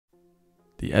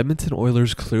The Edmonton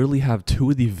Oilers clearly have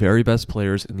two of the very best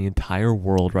players in the entire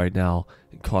world right now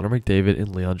in Connor McDavid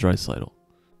and Draisaitl.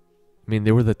 I mean,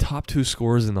 they were the top two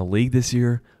scorers in the league this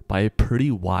year by a pretty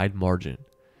wide margin.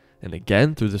 And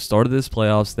again, through the start of this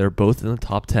playoffs, they're both in the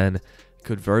top 10,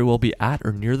 could very well be at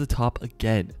or near the top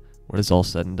again when it's all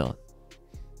said and done.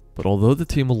 But although the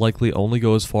team will likely only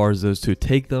go as far as those two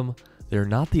take them, they're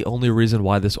not the only reason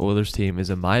why this Oilers team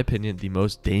is, in my opinion, the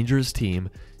most dangerous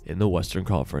team in the Western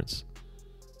Conference.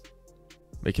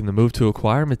 Making the move to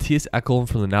acquire Mattias Ekholm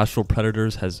from the Nashville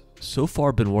Predators has so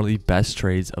far been one of the best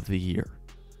trades of the year.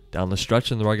 Down the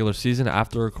stretch in the regular season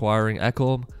after acquiring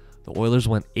Ekholm, the Oilers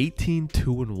went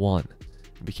 18-2-1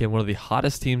 and became one of the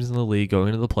hottest teams in the league going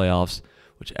into the playoffs,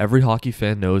 which every hockey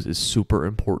fan knows is super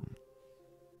important.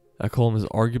 Ekholm is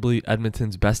arguably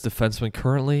Edmonton's best defenseman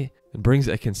currently and brings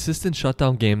a consistent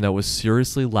shutdown game that was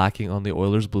seriously lacking on the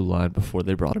Oilers' blue line before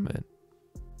they brought him in.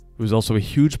 He was also a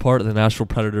huge part of the Nashville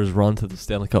Predators' run to the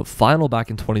Stanley Cup final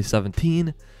back in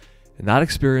 2017, and that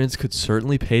experience could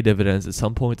certainly pay dividends at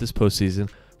some point this postseason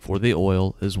for the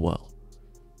Oil as well.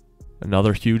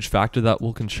 Another huge factor that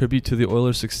will contribute to the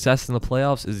Oilers' success in the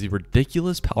playoffs is the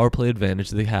ridiculous power play advantage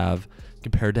they have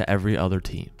compared to every other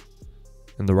team.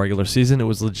 In the regular season, it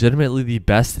was legitimately the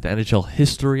best in NHL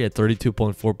history at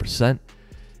 32.4%, and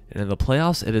in the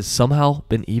playoffs, it has somehow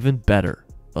been even better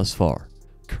thus far,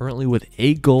 currently with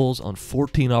 8 goals on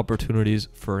 14 opportunities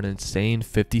for an insane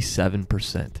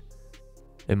 57%.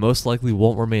 It most likely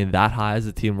won't remain that high as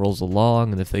the team rolls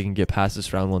along and if they can get past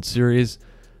this round 1 series,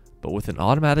 but with an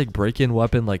automatic break-in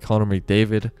weapon like Connor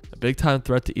McDavid, a big-time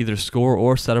threat to either score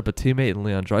or set up a teammate in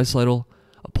Draisaitl,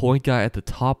 a point guy at the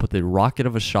top with a rocket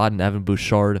of a shot in Evan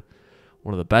Bouchard,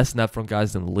 one of the best net front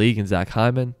guys in the league in Zach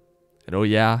Hyman, and oh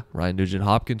yeah, Ryan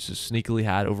Nugent-Hopkins just sneakily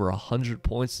had over 100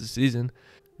 points this season,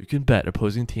 you can bet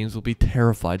opposing teams will be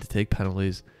terrified to take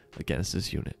penalties against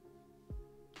this unit.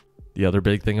 The other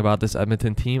big thing about this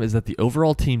Edmonton team is that the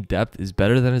overall team depth is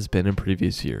better than it's been in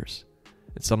previous years,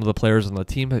 and some of the players on the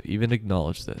team have even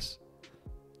acknowledged this.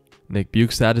 Nick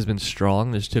Bjugstad has been strong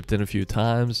and has chipped in a few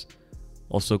times.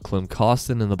 Also, Klim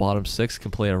Kostin in the bottom 6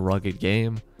 can play a rugged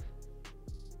game.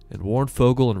 And Warren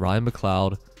Foegele and Ryan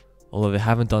McLeod, although they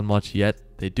haven't done much yet,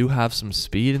 they do have some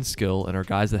speed and skill and are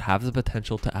guys that have the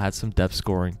potential to add some depth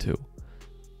scoring too.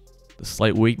 The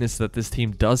slight weakness that this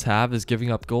team does have is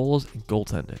giving up goals and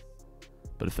goaltending.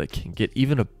 But if they can get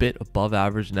even a bit above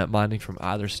average net minding from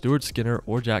either Stuart Skinner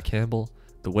or Jack Campbell,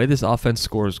 the way this offense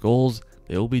scores goals,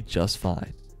 they will be just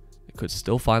fine. They could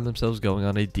still find themselves going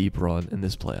on a deep run in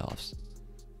this playoffs.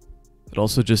 It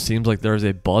also just seems like there is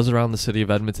a buzz around the city of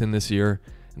Edmonton this year,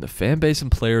 and the fan base and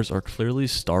players are clearly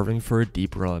starving for a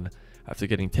deep run after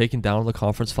getting taken down in the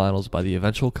conference finals by the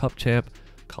eventual Cup champ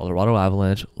Colorado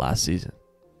Avalanche last season.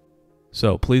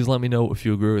 So please let me know if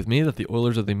you agree with me that the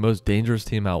Oilers are the most dangerous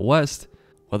team out west,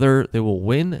 whether they will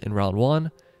win in round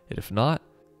 1, and if not,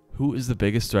 who is the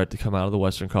biggest threat to come out of the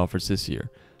Western Conference this year.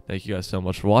 Thank you guys so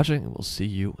much for watching, and we'll see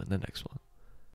you in the next one.